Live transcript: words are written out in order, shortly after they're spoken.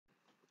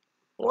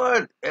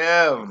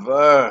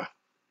Whatever.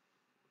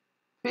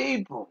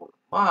 People,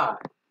 my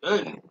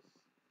goodness.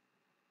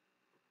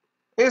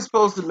 It's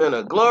supposed to have been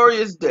a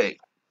glorious day.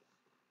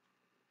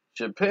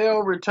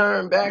 Chappelle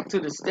returned back to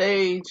the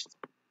stage.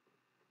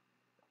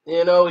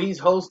 You know, he's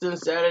hosting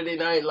Saturday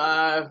Night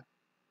Live.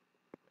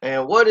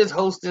 And what is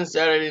hosting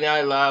Saturday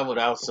Night Live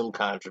without some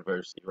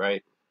controversy,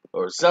 right?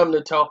 Or something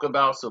to talk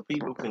about so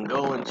people can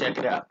go and check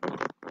it out.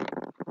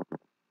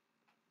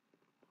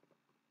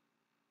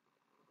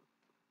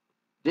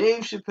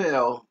 Dave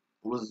Chappelle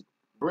was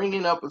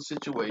bringing up a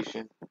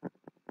situation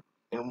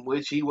in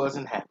which he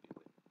wasn't happy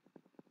with.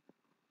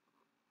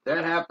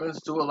 That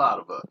happens to a lot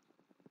of us.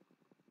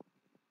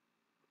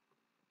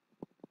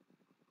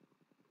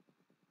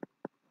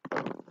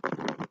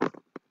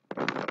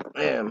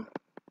 And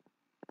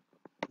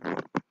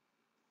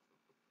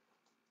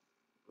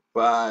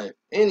by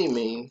any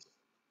means,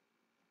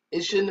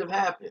 it shouldn't have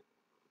happened.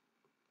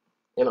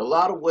 In a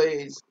lot of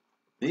ways,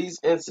 these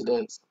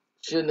incidents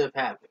shouldn't have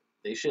happened.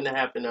 They shouldn't have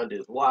happened under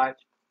his watch,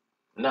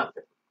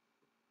 nothing.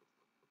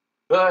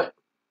 But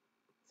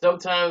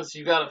sometimes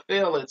you gotta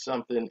fail at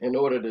something in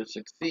order to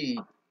succeed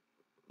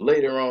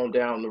later on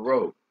down the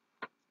road.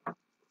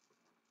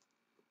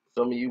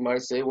 Some of you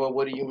might say, well,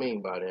 what do you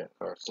mean by that,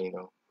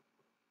 Carcino?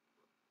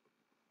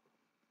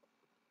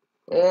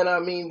 And I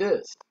mean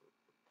this.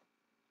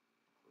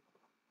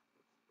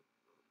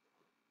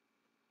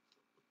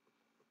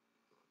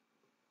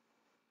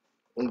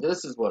 And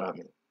this is what I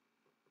mean.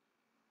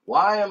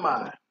 Why am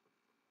I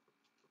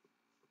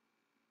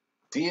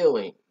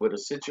dealing with a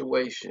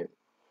situation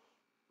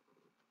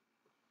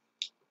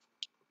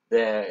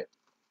that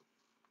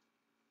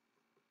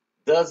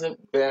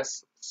doesn't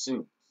best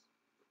suit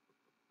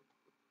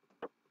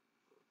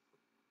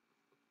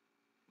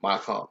my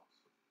cause?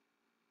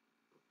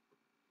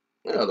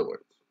 In other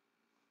words,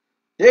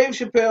 Dave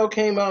Chappelle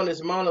came out in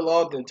his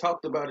monologue and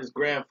talked about his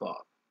grandfather.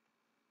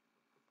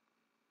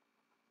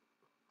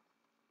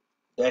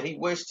 That he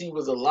wished he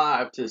was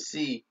alive to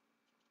see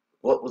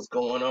what was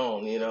going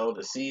on, you know,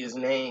 to see his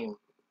name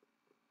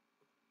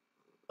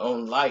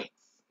on lights,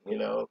 you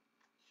know,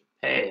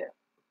 Chappelle,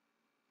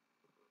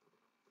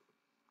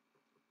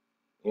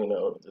 you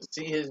know, to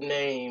see his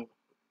name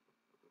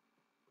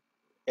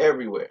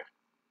everywhere.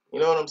 You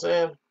know what I'm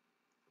saying?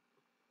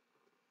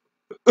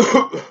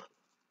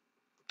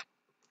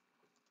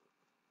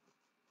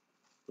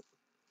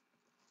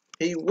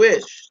 He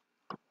wished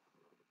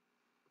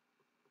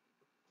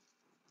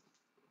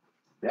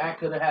that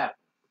could have happened.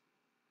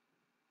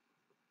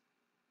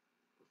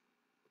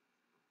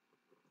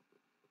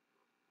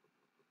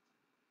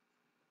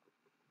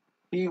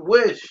 He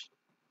wished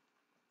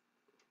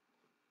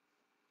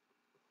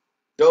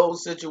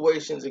those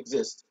situations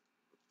existed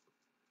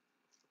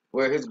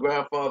where his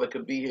grandfather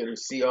could be here to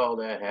see all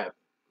that happen.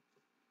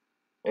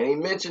 And he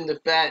mentioned the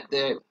fact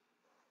that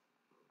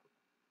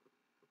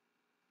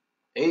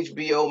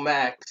HBO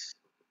Max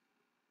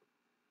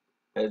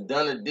has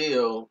done a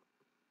deal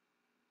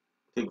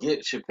to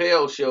get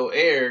Chappelle's show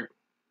aired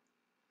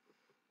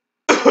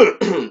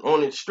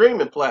on its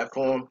streaming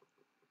platform,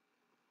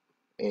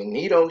 and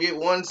he don't get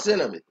 1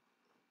 cent of it,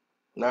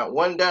 not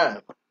one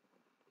dime.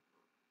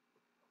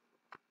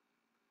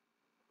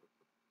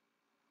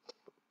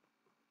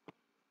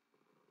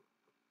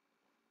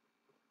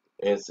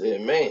 And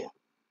said, man,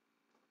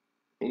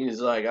 he was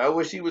like, I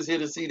wish he was here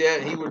to see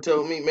that. He would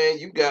tell me, man,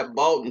 you got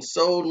bought and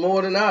sold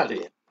more than I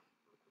did.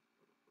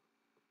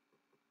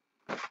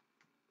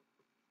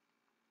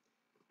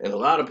 And a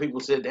lot of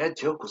people said that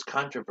joke was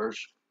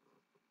controversial.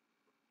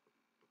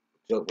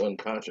 Joke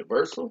wasn't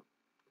controversial.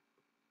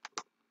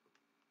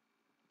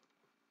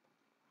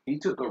 He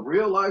took a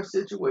real life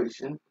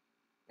situation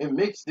and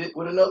mixed it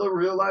with another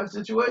real life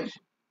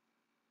situation.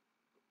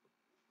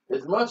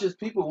 As much as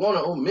people want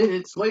to omit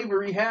it,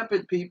 slavery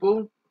happened,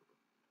 people.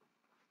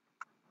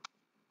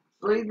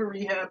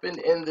 Slavery happened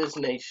in this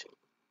nation.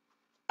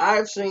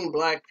 I've seen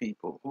black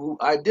people who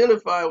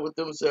identify with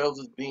themselves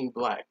as being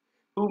black,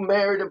 who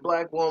married a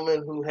black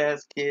woman who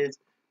has kids,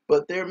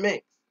 but they're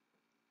mixed.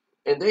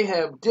 And they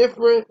have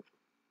different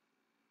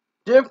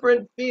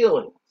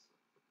feelings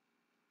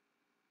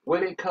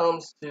when it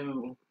comes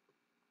to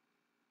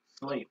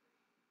slavery.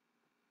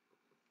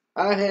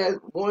 I had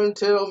one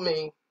tell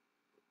me,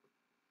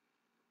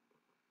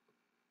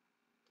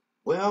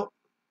 well,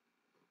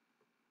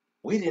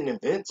 we didn't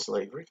invent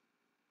slavery.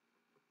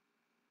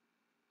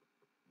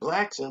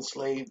 Blacks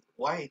enslaved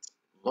whites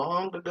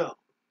long ago.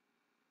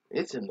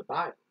 It's in the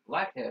Bible.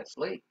 Black had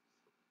slaves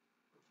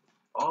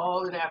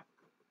all in Africa.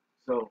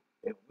 So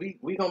if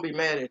we gonna be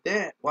mad at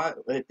that, why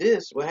at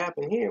this what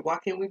happened here? Why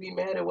can't we be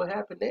mad at what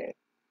happened there?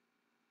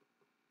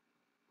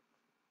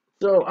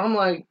 So I'm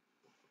like,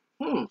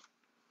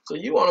 so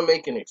you want to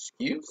make an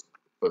excuse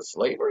for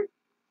slavery?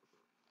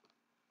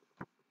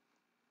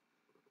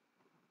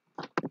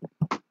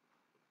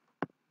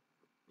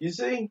 You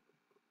see,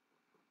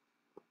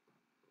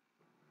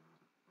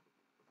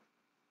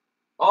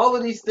 all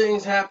of these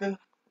things happen,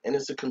 and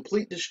it's a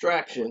complete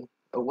distraction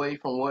away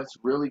from what's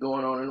really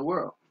going on in the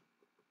world.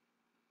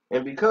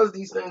 And because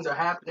these things are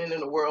happening in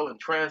the world and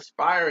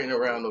transpiring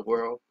around the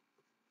world,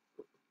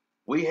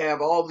 we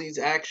have all these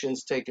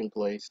actions taking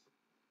place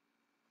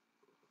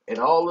and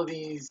all of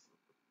these,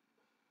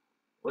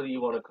 what do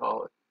you want to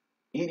call it,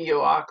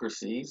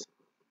 idiocracies,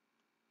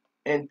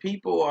 and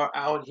people are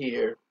out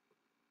here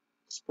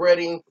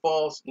spreading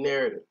false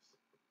narratives.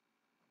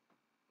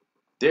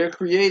 They're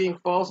creating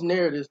false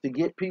narratives to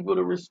get people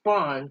to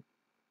respond,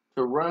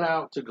 to run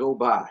out to go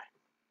buy.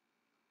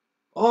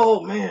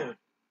 Oh man,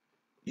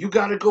 you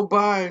got to go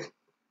buy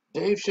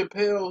Dave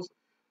Chappelle's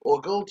or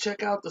go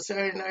check out the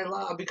Saturday Night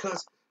Live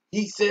because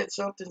he said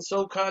something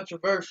so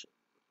controversial.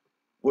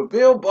 What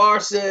Bill Barr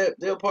said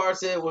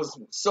was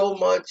so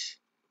much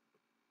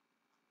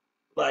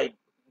like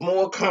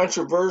more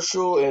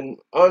controversial and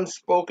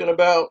unspoken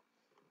about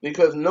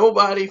because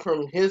nobody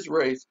from his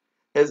race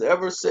has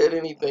ever said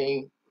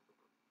anything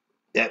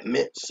that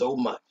meant so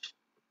much.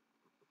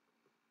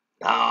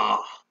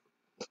 Ah,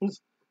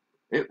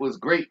 it was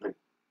greatly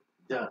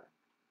done.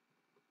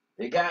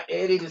 They got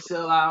Eddie to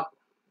sell out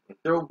and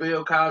throw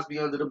Bill Cosby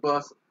under the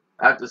bus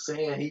after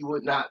saying he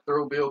would not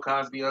throw Bill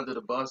Cosby under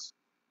the bus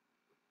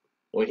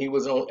when he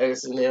was on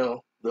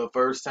SNL the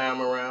first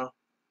time around.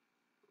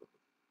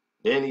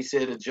 Then he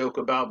said a joke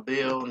about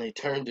Bill and they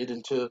turned it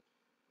into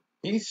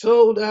he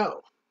sold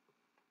out.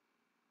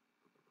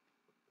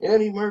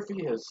 Eddie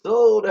Murphy has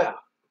sold out.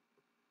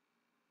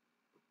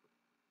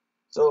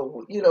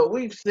 So,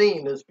 we've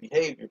seen this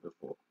behavior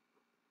before.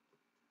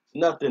 It's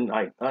nothing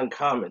like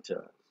uncommon to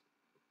us.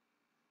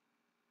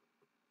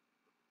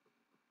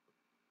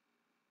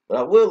 But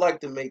I would like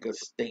to make a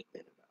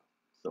statement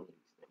about some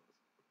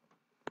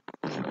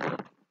of these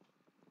things.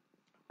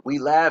 We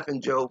laugh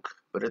and joke,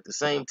 but at the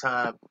same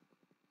time,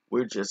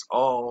 we're just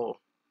all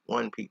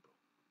one people.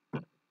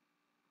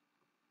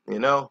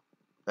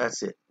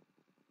 That's it.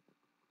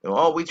 And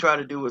all we try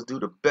to do is do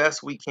the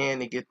best we can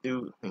to get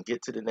through and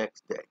get to the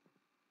next day.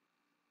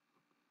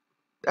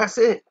 That's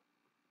it.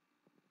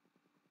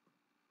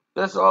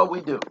 That's all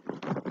we do.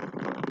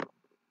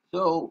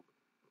 So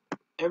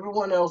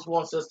everyone else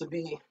wants us to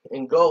be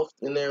engulfed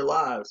in their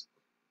lives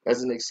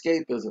as an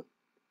escapism.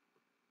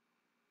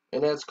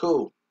 And that's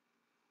cool.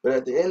 But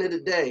at the end of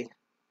the day,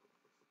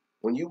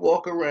 when you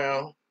walk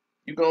around,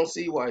 you're going to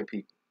see white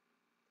people.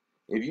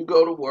 If you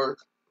go to work,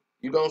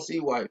 you're going to see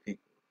white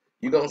people.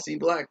 You're going to see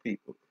black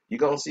people. You're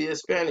going to see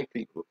Hispanic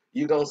people.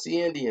 You're going to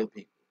see Indian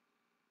people.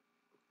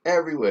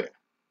 Everywhere.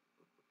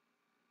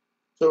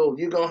 So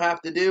you're going to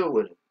have to deal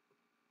with it.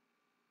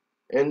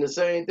 And the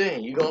same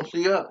thing, you're going to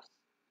see us.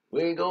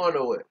 We ain't going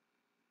nowhere.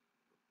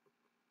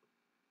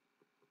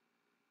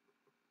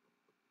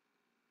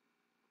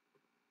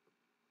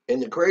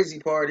 And the crazy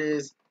part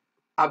is,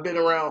 I've been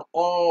around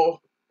all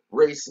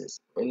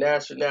races and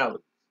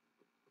nationalities.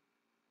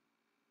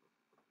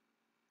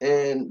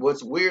 And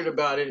what's weird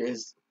about it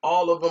is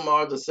all of them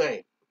are the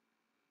same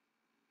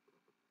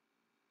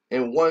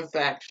in one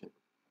faction.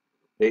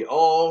 They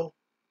all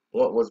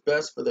want what's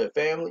best for their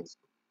families.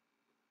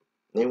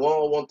 They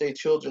all want their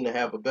children to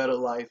have a better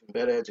life and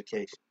better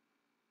education.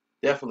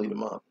 Definitely the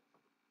mothers,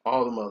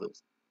 all the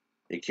mothers.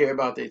 They care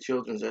about their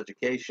children's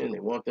education. They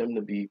want them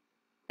to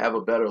have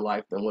a better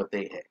life than what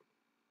they had.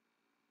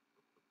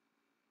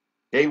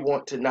 They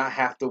want to not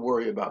have to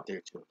worry about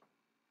their children.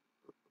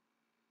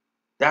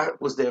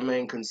 That was their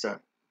main concern.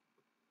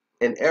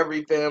 In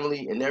every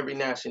family, in every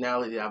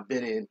nationality I've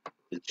been in,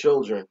 the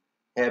children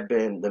have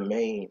been the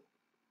main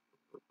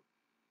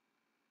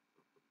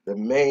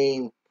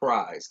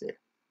prize there.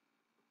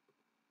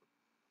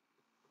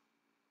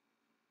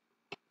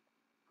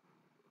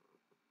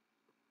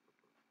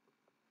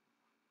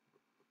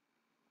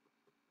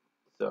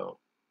 So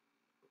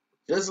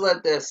just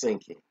let that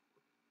sink in.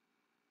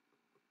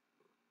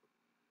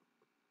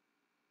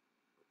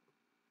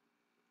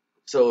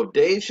 So if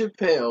Dave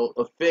Chappelle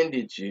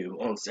offended you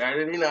on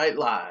Saturday Night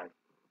Live,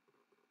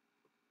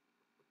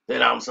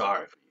 then I'm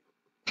sorry for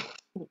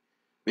you.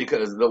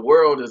 Because the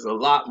world is a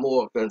lot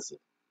more offensive.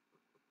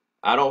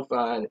 I don't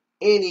find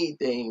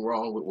anything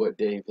wrong with what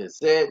Dave has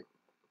said.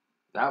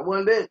 Not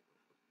one bit.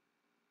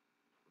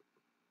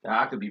 Now,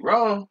 I could be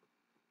wrong,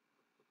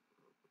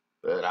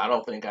 but I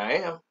don't think I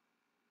am.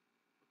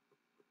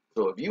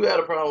 So if you had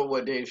a problem with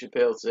what Dave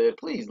Chappelle said,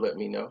 please let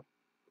me know.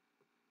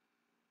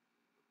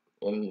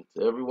 And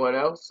to everyone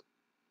else,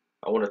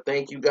 I want to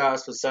thank you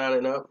guys for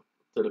signing up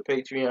to the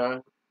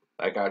Patreon.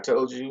 Like I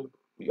told you,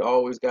 we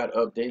always got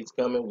updates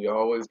coming. We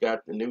always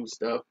got the new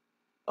stuff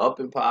up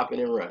and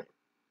popping and running.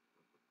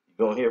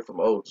 You're going to hear from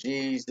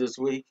OGs this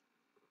week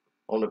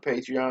on the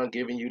Patreon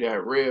giving you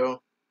that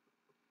real.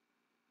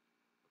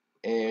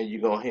 And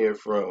you're going to hear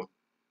from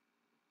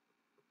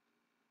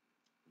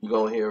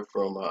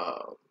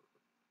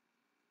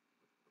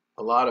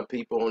a lot of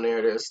people on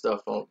there. There's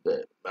stuff on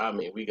that. I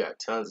mean, we got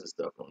tons of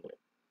stuff on there.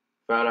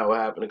 Found out what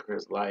happened to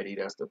Chris Lighty.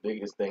 That's the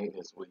biggest thing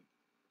this week.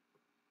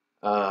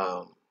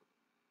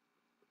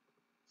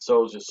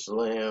 Soldier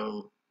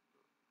Slim,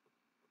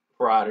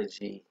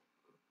 Prodigy.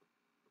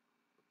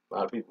 A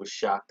lot of people were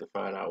shocked to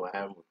find out what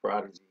happened with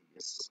Prodigy.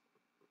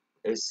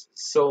 It's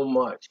so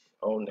much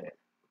on there.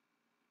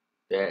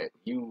 that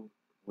you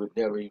would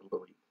never even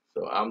believe.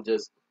 So I'm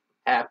just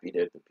happy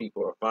that the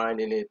people are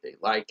finding it, they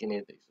liking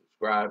it, they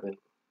subscribing,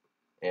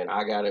 and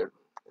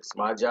it's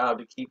my job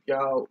to keep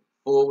y'all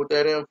full with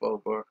that info,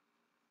 bro.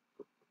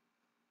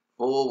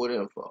 Full with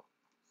info.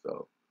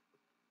 So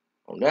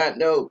on that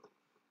note,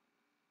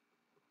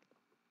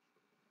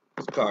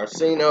 it's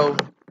Carcino.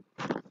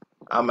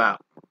 I'm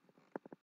out.